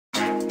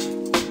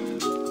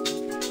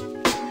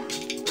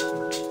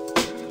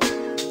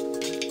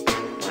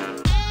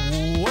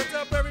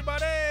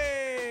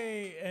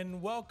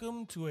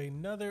welcome to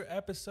another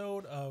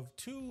episode of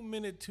 2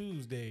 Minute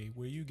Tuesday,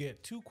 where you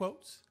get 2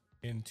 quotes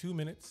in 2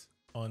 minutes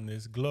on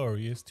this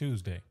glorious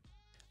Tuesday.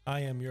 I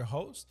am your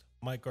host,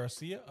 Mike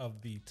Garcia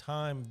of the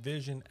Time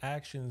Vision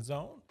Action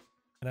Zone,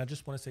 and I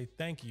just want to say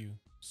thank you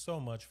so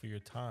much for your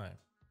time.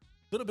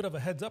 A little bit of a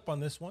heads up on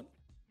this one,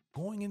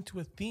 going into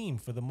a theme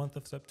for the month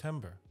of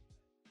September.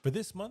 For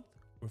this month,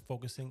 we're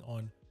focusing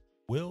on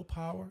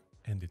willpower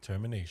and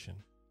determination.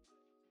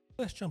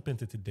 Let's jump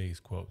into today's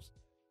quotes.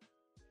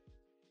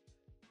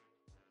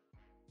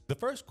 The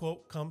first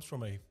quote comes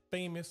from a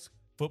famous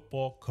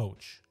football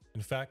coach.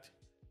 In fact,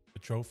 the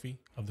trophy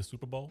of the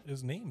Super Bowl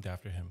is named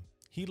after him.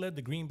 He led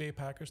the Green Bay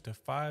Packers to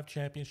 5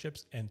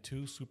 championships and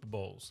 2 Super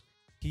Bowls.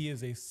 He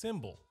is a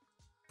symbol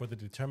for the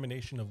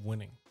determination of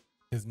winning.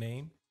 His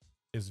name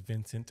is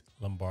Vincent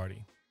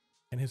Lombardi.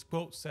 And his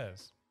quote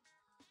says,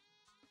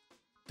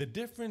 "The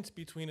difference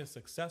between a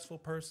successful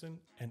person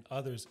and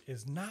others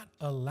is not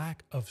a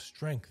lack of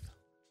strength,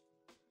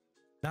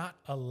 not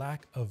a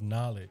lack of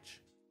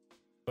knowledge,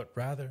 but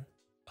rather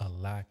a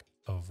lack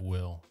of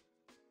will."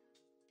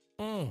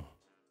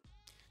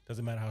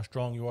 Doesn't matter how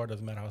strong you are,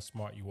 doesn't matter how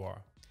smart you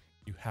are.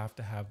 You have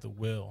to have the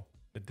will,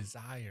 the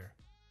desire,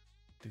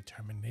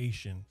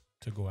 determination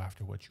to go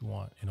after what you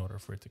want in order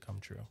for it to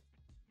come true.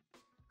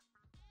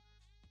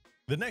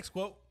 The next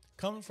quote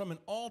comes from an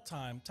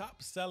all-time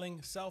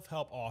top-selling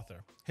self-help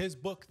author. His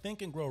book,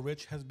 Think and Grow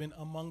Rich, has been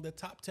among the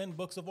top 10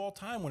 books of all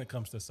time when it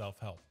comes to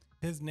self-help.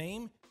 His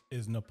name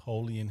is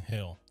Napoleon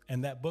Hill,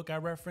 and that book I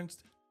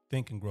referenced,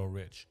 Think and Grow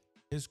Rich.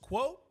 His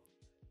quote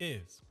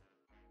is,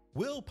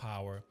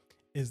 "Willpower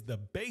is the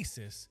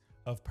basis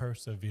of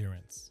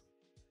perseverance."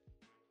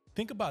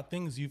 Think about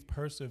things you've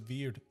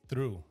persevered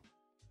through,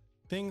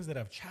 things that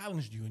have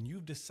challenged you, and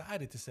you've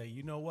decided to say,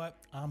 you know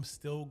what, I'm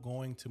still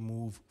going to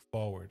move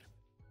forward.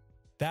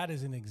 That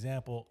is an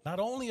example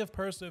not only of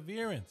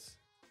perseverance,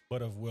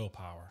 but of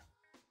willpower.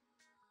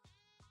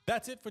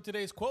 That's it for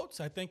today's quotes.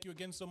 I thank you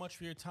again so much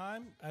for your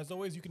time. As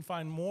always, you can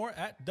find more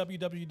at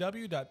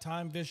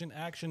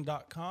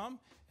www.timevisionaction.com.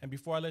 And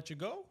before I let you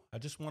go, I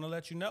just want to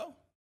let you know,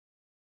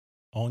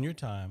 own your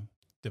time,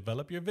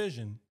 develop your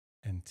vision,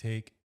 and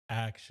take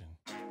action.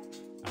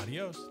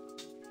 Adios.